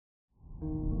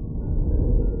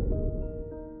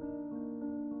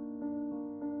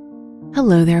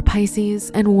Hello there, Pisces,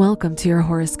 and welcome to your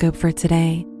horoscope for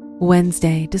today,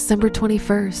 Wednesday, December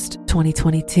 21st,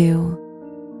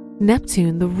 2022.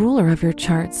 Neptune, the ruler of your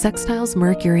chart, sextiles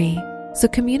Mercury, so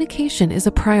communication is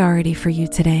a priority for you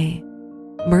today.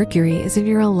 Mercury is in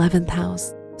your 11th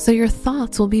house, so your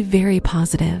thoughts will be very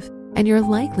positive, and you're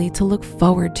likely to look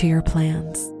forward to your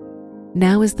plans.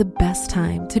 Now is the best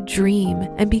time to dream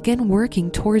and begin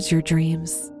working towards your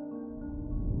dreams.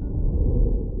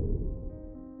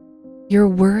 Your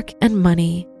work and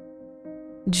money.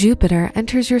 Jupiter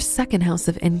enters your second house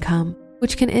of income,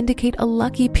 which can indicate a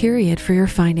lucky period for your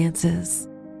finances.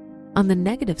 On the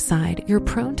negative side, you're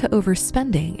prone to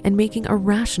overspending and making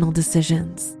irrational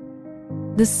decisions.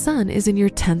 The sun is in your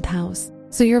 10th house,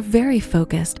 so you're very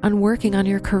focused on working on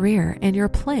your career and your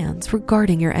plans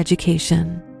regarding your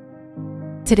education.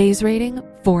 Today's rating,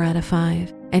 4 out of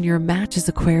 5, and your match is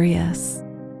Aquarius.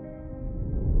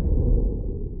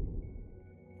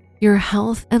 Your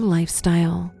health and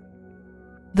lifestyle.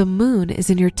 The moon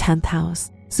is in your 10th house,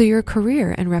 so your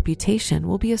career and reputation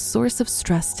will be a source of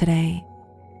stress today.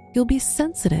 You'll be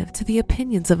sensitive to the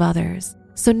opinions of others,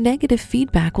 so negative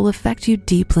feedback will affect you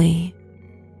deeply.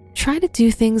 Try to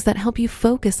do things that help you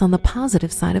focus on the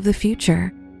positive side of the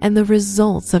future and the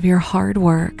results of your hard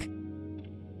work.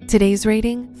 Today's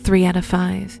rating, 3 out of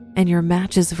 5, and your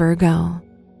match is Virgo.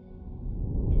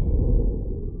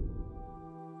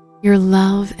 Your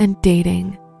love and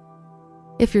dating.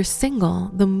 If you're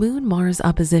single, the Moon-Mars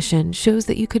opposition shows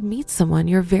that you could meet someone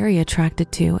you're very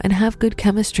attracted to and have good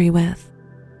chemistry with.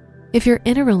 If you're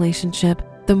in a relationship,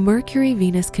 the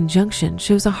Mercury-Venus conjunction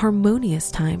shows a harmonious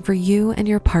time for you and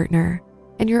your partner,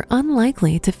 and you're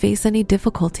unlikely to face any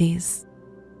difficulties.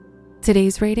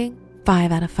 Today's rating,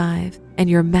 5 out of 5, and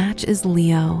your match is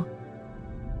Leo.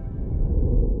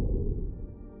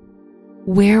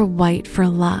 Wear white for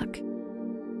luck.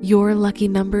 Your lucky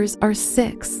numbers are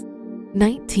 6,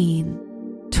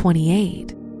 19,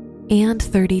 28, and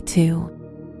 32.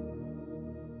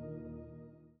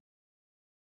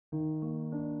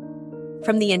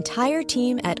 From the entire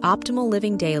team at Optimal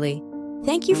Living Daily,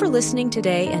 thank you for listening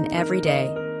today and every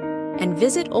day. And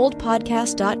visit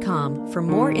oldpodcast.com for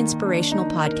more inspirational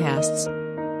podcasts.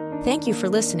 Thank you for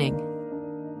listening.